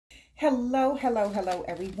Hello, hello, hello,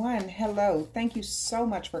 everyone. Hello. Thank you so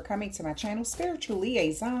much for coming to my channel, Spiritual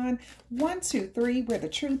Liaison 123, where the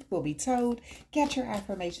truth will be told. Get your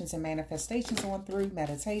affirmations and manifestations on through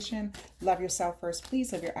meditation. Love yourself first.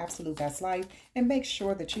 Please live your absolute best life and make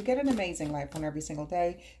sure that you get an amazing life on every single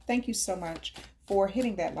day. Thank you so much for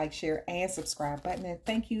hitting that like, share, and subscribe button. And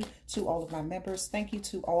thank you to all of my members. Thank you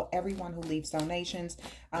to everyone who leaves donations.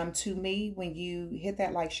 To me, when you hit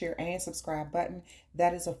that like, share, and subscribe button,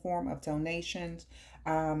 that is a form of donations.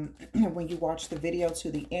 When you watch the video to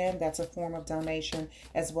the end, that's a form of donation,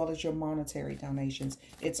 as well as your monetary donations.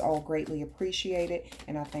 It's all greatly appreciated,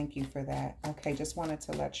 and I thank you for that. Okay, just wanted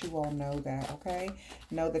to let you all know that, okay?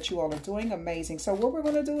 Know that you all are doing amazing. So what we're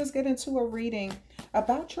going to do is get into a reading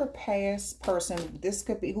about your past person. This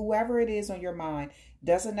could be whoever it is on your mind.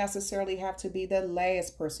 Doesn't necessarily have to be the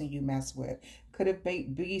last person you mess with. Could it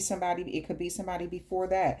be somebody? It could be somebody before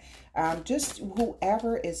that. Just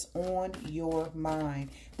whoever is on your mind.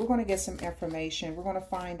 We're going to get some information. We're going to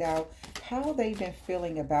find out how they've been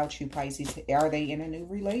feeling about you, Pisces. Are they in a new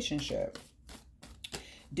relationship?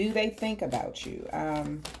 Do they think about you?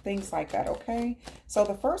 Things like that, okay? So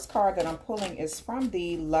the first card that I'm pulling is from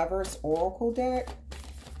the Lover's Oracle deck.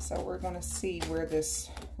 So we're going to see where this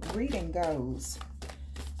reading goes.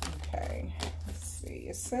 Okay, let's see.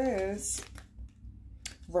 It says,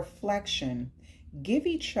 reflection. Give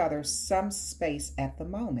each other some space at the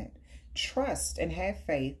moment. Trust and have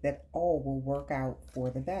faith that all will work out for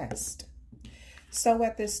the best. So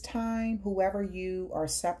at this time, whoever you are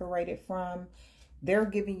separated from, they're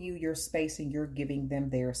giving you your space and you're giving them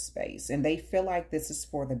their space. And they feel like this is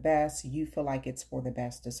for the best. You feel like it's for the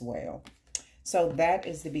best as well. So that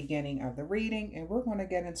is the beginning of the reading. And we're going to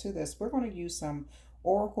get into this. We're going to use some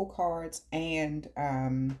oracle cards and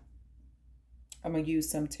I'm going to use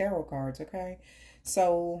some tarot cards, okay?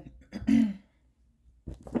 So let's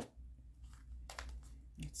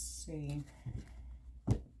see.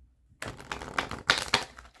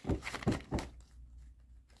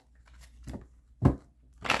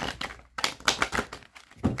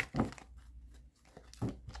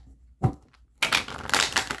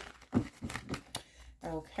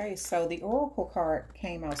 Okay, so the oracle card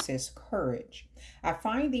came out, says courage. I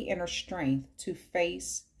find the inner strength to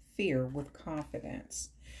face fear with confidence.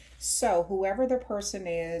 So whoever the person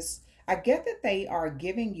is, I get that they are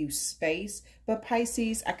giving you space, but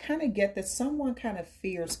Pisces, I kind of get that someone kind of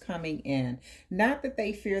fears coming in. Not that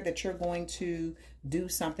they fear that you're going to do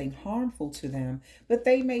something harmful to them, but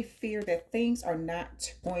they may fear that things are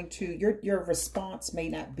not going to, your response may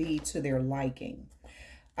not be to their liking.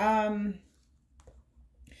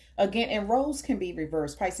 Again, and roles can be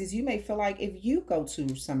reversed. Pisces, you may feel like if you go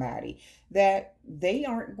to somebody that they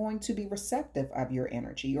aren't going to be receptive of your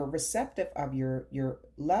energy or receptive of your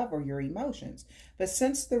love or your emotions. But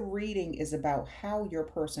since the reading is about how your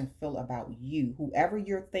person feel about you, whoever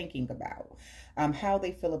you're thinking about, how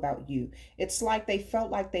they feel about you, it's like they felt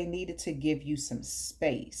like they needed to give you some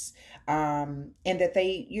space. And that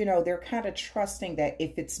they, they're kind of trusting that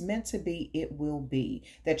if it's meant to be, it will be,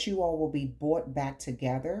 that you all will be brought back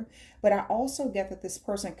together. But I also get that this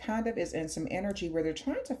person kind of is in some energy where they're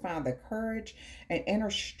trying to find the courage and inner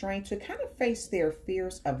strength to kind of face their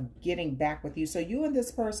fears of getting back with you. So you and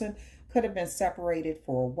this person could have been separated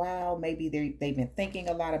for a while. Maybe they've been thinking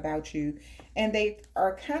a lot about you and they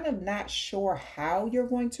are kind of not sure how you're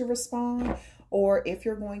going to respond, or if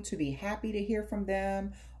you're going to be happy to hear from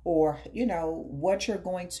them, or, what you're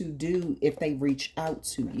going to do if they reach out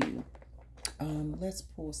to you. Let's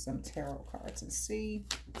pull some tarot cards and see.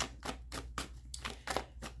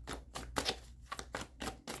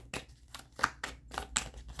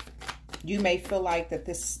 You may feel like that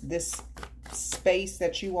this space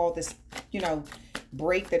that you all, this,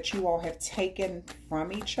 break that you all have taken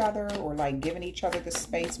from each other, or like giving each other the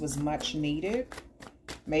space, was much needed.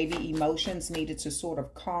 Maybe emotions needed to sort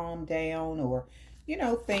of calm down, or,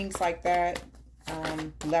 things like that.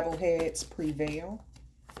 Level heads prevail.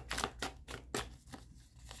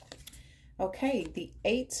 Okay, the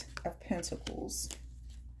Eight of Pentacles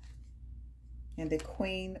and the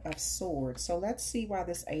Queen of Swords. So let's see why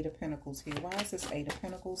this Eight of Pentacles here. Why is this Eight of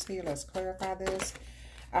Pentacles here? Let's clarify this.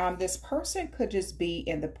 This person could just be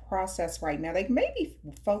in the process right now. They may be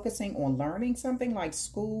focusing on learning something like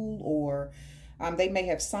school, or they may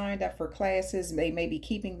have signed up for classes. They may be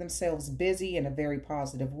keeping themselves busy in a very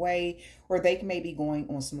positive way, or they may be going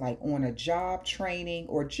on some on a job training,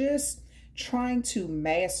 or just trying to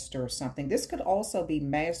master something. This could also be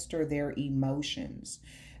master their emotions.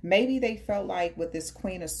 Maybe they felt like with this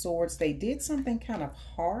Queen of Swords, they did something kind of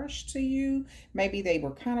harsh to you. Maybe they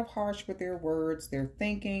were kind of harsh with their words, their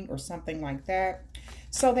thinking, or something like that.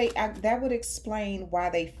 So that would explain why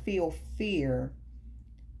they feel fear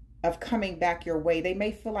of coming back your way. They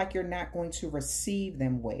may feel like you're not going to receive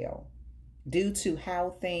them well due to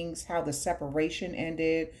how the separation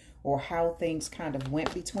ended or how things kind of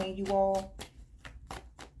went between you all.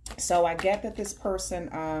 So I get that this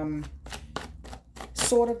person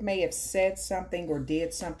sort of may have said something or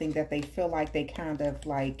did something that they feel like they kind of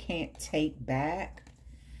like can't take back.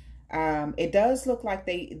 It does look like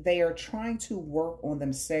they are trying to work on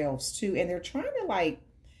themselves too. And they're trying to like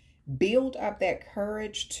build up that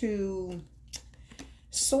courage to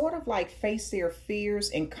sort of like face their fears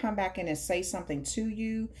and come back in and say something to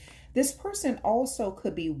you. This person also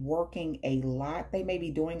could be working a lot. They may be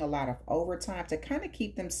doing a lot of overtime to kind of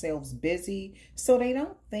keep themselves busy so they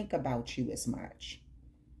don't think about you as much.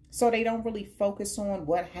 So they don't really focus on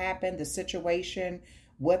what happened, the situation,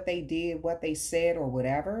 what they did, what they said, or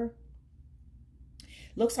whatever.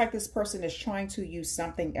 Looks like this person is trying to use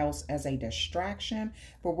something else as a distraction,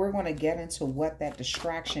 but we're going to get into what that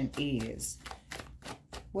distraction is.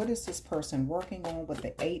 What is this person working on with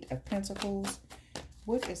the Eight of Pentacles?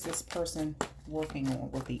 What is this person working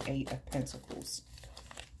on with the Eight of Pentacles?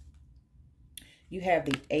 You have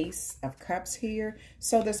the Ace of Cups here.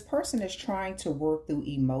 So this person is trying to work through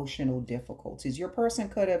emotional difficulties. Your person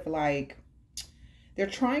could have like, they're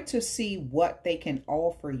trying to see what they can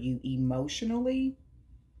offer you emotionally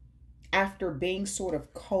after being sort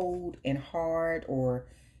of cold and hard or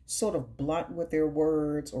sort of blunt with their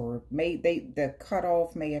words, or the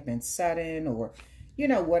cutoff may have been sudden, or, you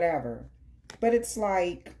know, whatever. But it's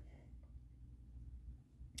like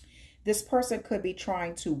this person could be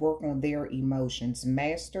trying to work on their emotions,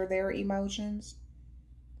 master their emotions,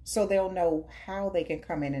 so they'll know how they can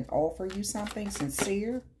come in and offer you something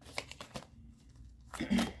sincere,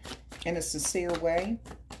 in a sincere way.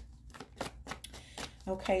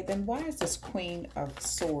 Okay, then why is this Queen of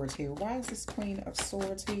Swords here? Why is this Queen of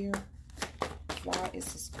Swords here? Why is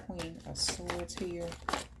this Queen of Swords here?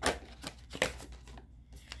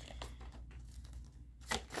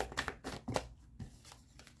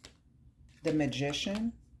 The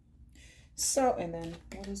Magician. So, and then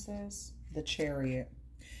what is this? The Chariot.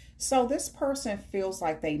 So this person feels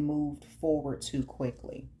like they moved forward too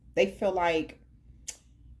quickly. They feel like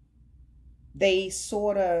they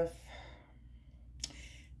sort of,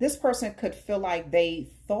 this person could feel like they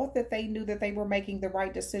thought that they knew that they were making the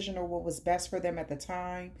right decision or what was best for them at the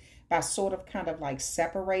time by sort of kind of like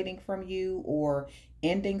separating from you or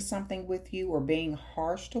ending something with you or being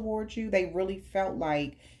harsh towards you. They really felt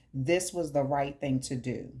like this was the right thing to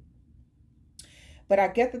do. But I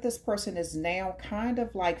get that this person is now kind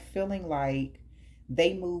of like feeling like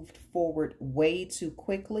they moved forward way too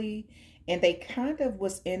quickly, and they kind of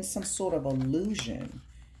was in some sort of illusion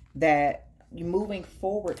that moving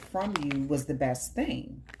forward from you was the best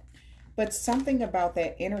thing. But something about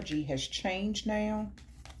that energy has changed now.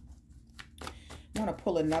 I want to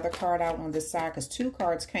pull another card out on this side because two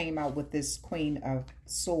cards came out with this Queen of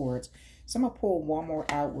Swords. So I'm going to pull one more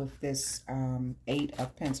out with this Eight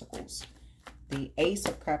of Pentacles. The Ace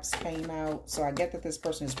of Cups came out. So I get that this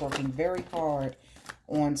person is working very hard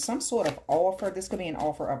on some sort of offer. This could be an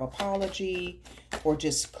offer of apology or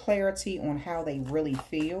just clarity on how they really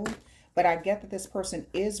feel. But I get that this person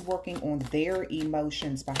is working on their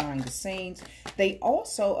emotions behind the scenes. They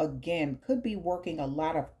also, again, could be working a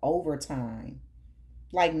lot of overtime.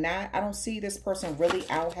 Like I don't see this person really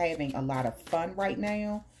out having a lot of fun right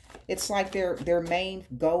now. It's like their main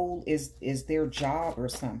goal is their job or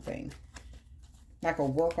something. Like a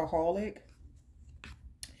workaholic.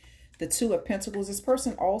 The Two of Pentacles. This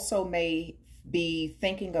person also may be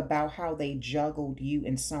thinking about how they juggled you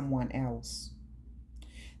and someone else.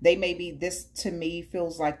 They may be, this to me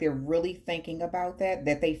feels like they're really thinking about that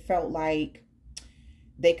they felt like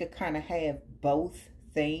they could kind of have both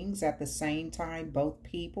things at the same time, both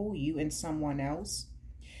people, you and someone else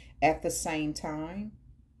at the same time.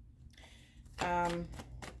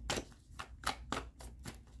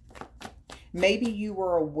 Maybe you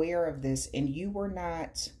were aware of this and you were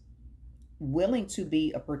not willing to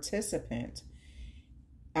be a participant,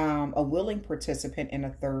 a willing participant in a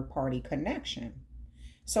third-party connection.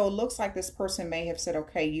 So it looks like this person may have said,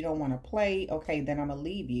 okay, you don't want to play. Okay, then I'm going to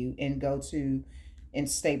leave you and go to and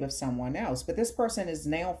stay with someone else. But this person is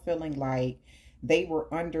now feeling like they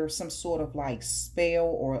were under some sort of like spell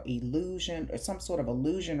or illusion or some sort of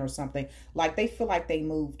illusion or something. Like they feel like they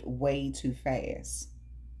moved way too fast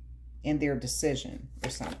in their decision or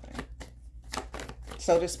something.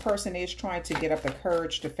 So this person is trying to get up the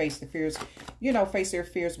courage to face the fears, you know, face their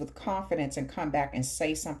fears with confidence and come back and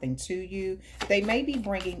say something to you. They may be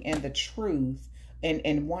bringing in the truth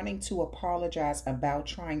and wanting to apologize about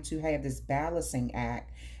trying to have this balancing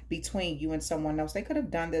act between you and someone else. They could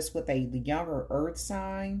have done this with a younger earth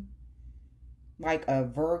sign, like a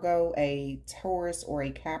Virgo, a Taurus, or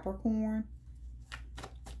a Capricorn.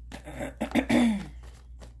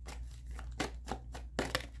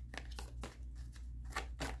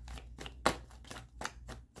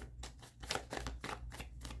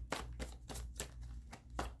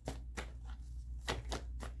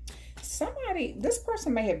 Somebody, this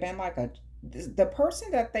person may have been like the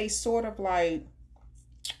person that they sort of like,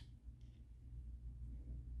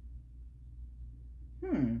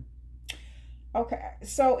 okay,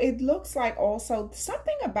 so it looks like also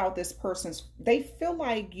something about this person's, they feel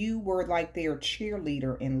like you were like their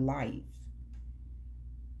cheerleader in life.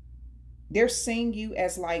 They're seeing you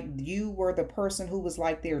as like you were the person who was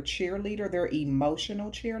like their cheerleader, their emotional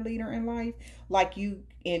cheerleader in life. Like you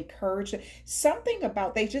encouraged something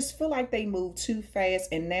about, they just feel like they moved too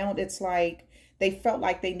fast. And now it's like they felt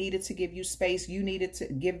like they needed to give you space. You needed to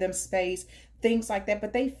give them space, things like that.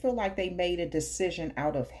 But they feel like they made a decision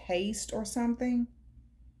out of haste or something.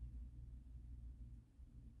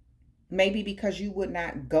 Maybe because you would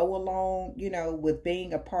not go along, you know, with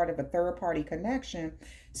being a part of a third party connection.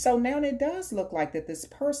 So now it does look like that this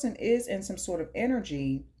person is in some sort of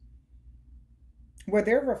energy where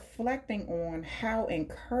they're reflecting on how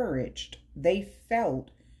encouraged they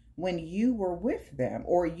felt when you were with them,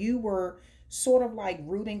 or you were sort of like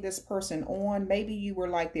rooting this person on. Maybe you were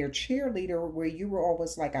like their cheerleader where you were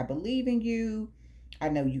always like, I believe in you. I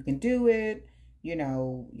know you can do it. You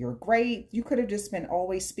know, you're great. You could have just been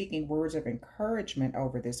always speaking words of encouragement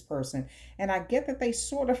over this person. And I get that they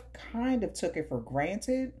sort of kind of took it for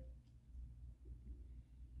granted.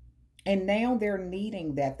 And now they're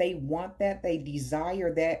needing that. They want that. They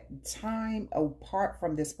desire that. Time apart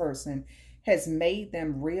from this person has made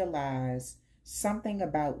them realize something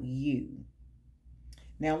about you.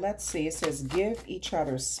 Now, let's see. It says, give each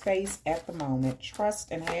other space at the moment.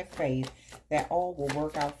 Trust and have faith that all will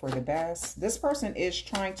work out for the best. This person is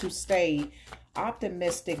trying to stay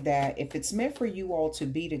optimistic that if it's meant for you all to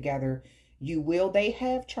be together, you will. They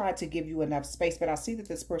have tried to give you enough space, but I see that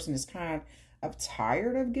this person is kind of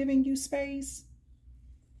tired of giving you space.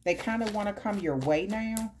 They kind of want to come your way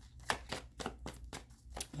now.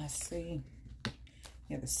 Let's see.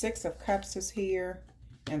 Yeah, the Six of Cups is here.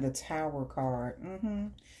 And the Tower card.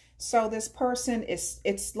 So this person is,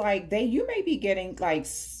 it's like you may be getting like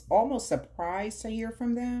almost surprised to hear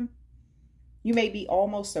from them. You may be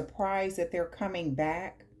almost surprised that they're coming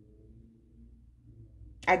back.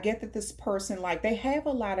 I get that this person, like, they have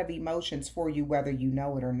a lot of emotions for you, whether you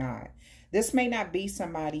know it or not. This may not be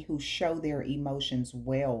somebody who show their emotions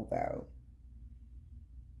well, though.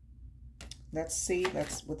 Let's see.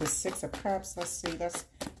 Let's, with the Six of Cups, let's see. Let's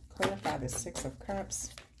clarify the Six of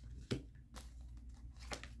Cups.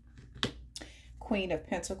 Queen of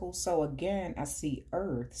Pentacles. So again, I see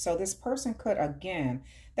Earth. So this person could, again,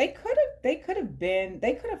 they could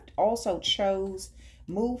have also chose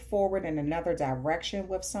move forward in another direction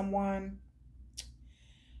with someone.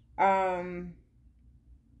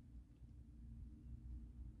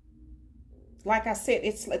 Like I said,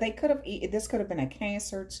 it's, they could have, this could have been a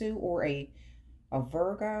Cancer too, or a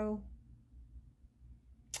Virgo.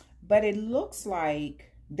 But it looks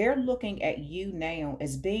like they're looking at you now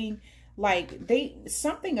as being like,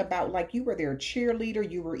 something about like you were their cheerleader.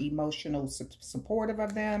 You were emotional supportive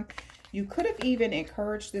of them. You could have even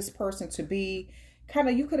encouraged this person to be kind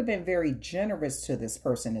of, you could have been very generous to this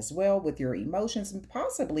person as well with your emotions and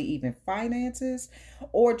possibly even finances,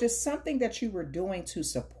 or just something that you were doing to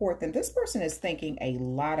support them. This person is thinking a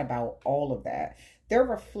lot about all of that. They're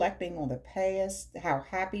reflecting on the past, how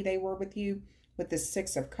happy they were with you with the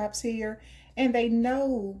Six of Cups here. And they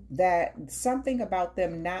know that something about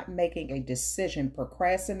them not making a decision,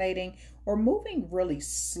 procrastinating, or moving really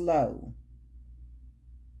slow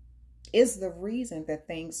is the reason that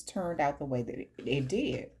things turned out the way that it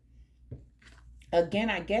did. Again,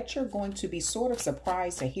 I get you're going to be sort of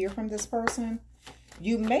surprised to hear from this person.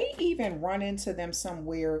 You may even run into them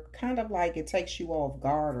somewhere, kind of like it takes you off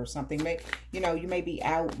guard or something. You know, you may be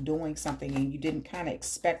out doing something and you didn't kind of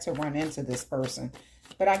expect to run into this person.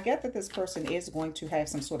 But I get that this person is going to have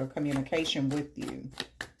some sort of communication with you.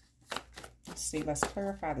 Let's see. Let's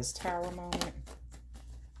clarify this Tower moment.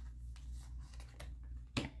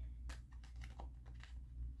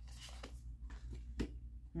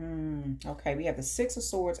 Okay, we have the Six of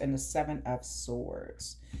Swords and the Seven of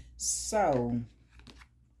Swords. So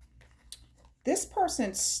this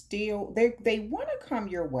person still, they want to come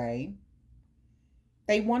your way.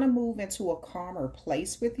 They want to move into a calmer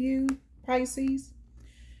place with you, Pisces.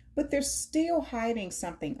 but they're still hiding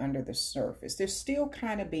something under the surface. They're still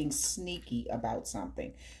kind of being sneaky about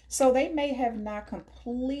something. So they may have not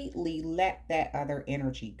completely let that other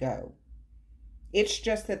energy go. It's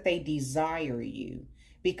just that they desire you,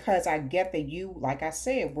 because I get that you, like I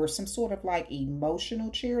said, were some sort of like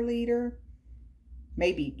emotional cheerleader.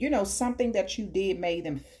 Maybe, you know, something that you did made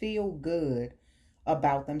them feel good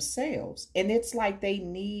about themselves. And it's like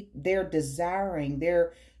they're desiring,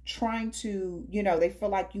 they're trying to, you know, they feel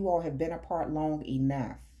like you all have been apart long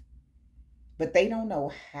enough, but they don't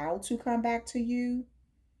know how to come back to you.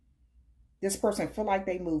 This person feel like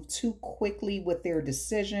they moved too quickly with their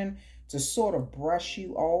decision to sort of brush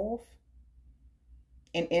you off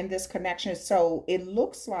and end this connection. So it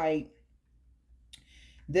looks like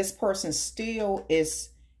this person still is,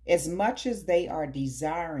 as much as they are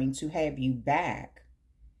desiring to have you back,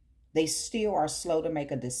 they still are slow to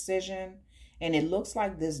make a decision. And it looks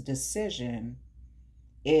like this decision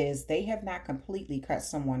is they have not completely cut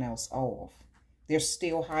someone else off. They're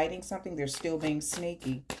still hiding something. They're still being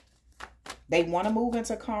sneaky. They want to move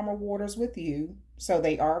into calmer waters with you. So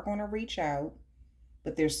they are going to reach out,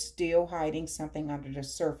 but they're still hiding something under the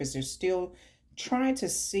surface. They're still trying to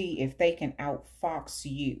see if they can outfox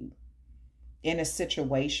you in a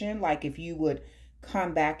situation. Like if you would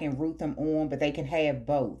come back and root them on, but they can have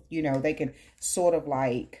both. You know, they can sort of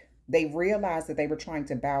like, they realized that they were trying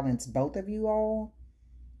to balance both of you all.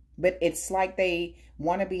 But it's like they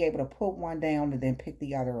want to be able to put one down and then pick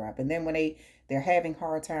the other up. And then when they're having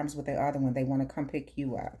hard times with the other one, they want to come pick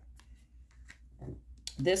you up.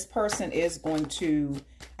 This person is going to,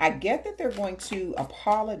 I get that they're going to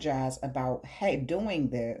apologize about, hey, doing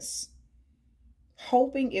this,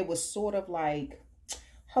 hoping it was sort of like,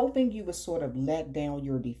 hoping you would sort of let down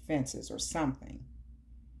your defenses or something.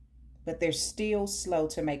 But they're still slow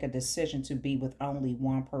to make a decision to be with only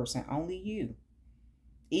one person, only you.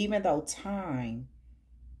 Even though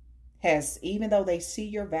even though they see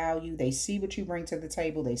your value, they see what you bring to the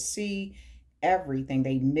table, they see everything,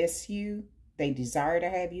 they miss you, they desire to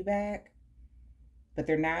have you back, but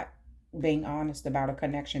they're not being honest about a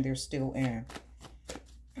connection they're still in.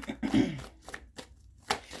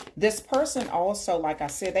 This person also, like I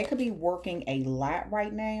said, they could be working a lot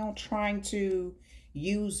right now, trying to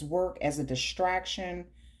use work as a distraction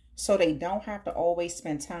so they don't have to always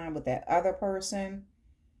spend time with that other person,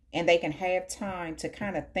 and they can have time to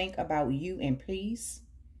kind of think about you in peace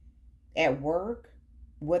at work,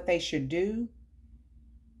 what they should do.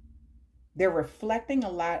 They're reflecting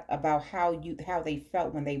a lot about how they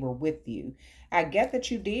felt when they were with you. I get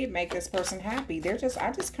that you did make this person happy.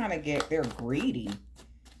 I just kind of get, they're greedy.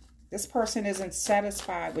 This person isn't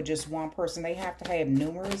satisfied with just one person. They have to have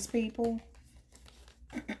numerous people.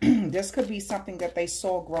 This could be something that they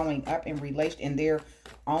saw growing up in their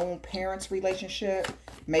own parents' relationship.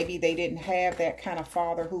 Maybe they didn't have that kind of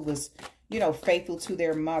father who was, you know, faithful to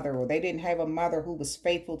their mother, or they didn't have a mother who was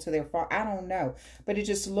faithful to their father. I don't know. But it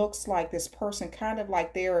just looks like this person, kind of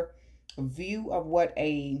like their view of what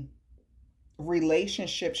a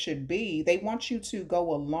relationship should be. They want you to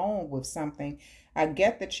go along with something. I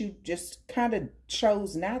get that you just kind of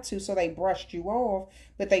chose not to, so they brushed you off,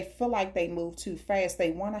 but they feel like they moved too fast.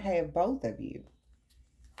 They want to have both of you.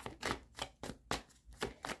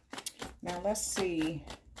 Now, let's see.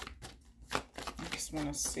 I just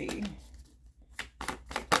want to see.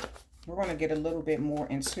 We're going to get a little bit more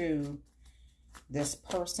into this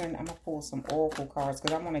person. I'm going to pull some oracle cards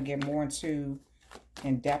because I want to get more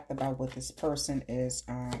in depth about what this person is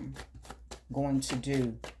going to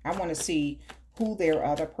do. I want to see who their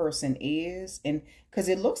other person is, and because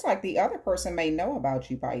it looks like the other person may know about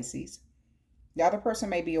you, Pisces. The other person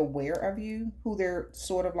may be aware of you, who they're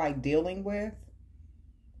sort of like dealing with.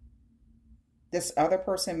 This other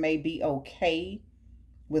person may be okay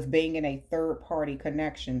with being in a third-party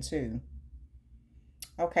connection too.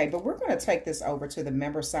 Okay, but we're going to take this over to the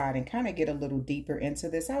member side and kind of get a little deeper into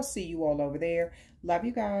this. I'll see you all over there. Love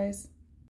you guys.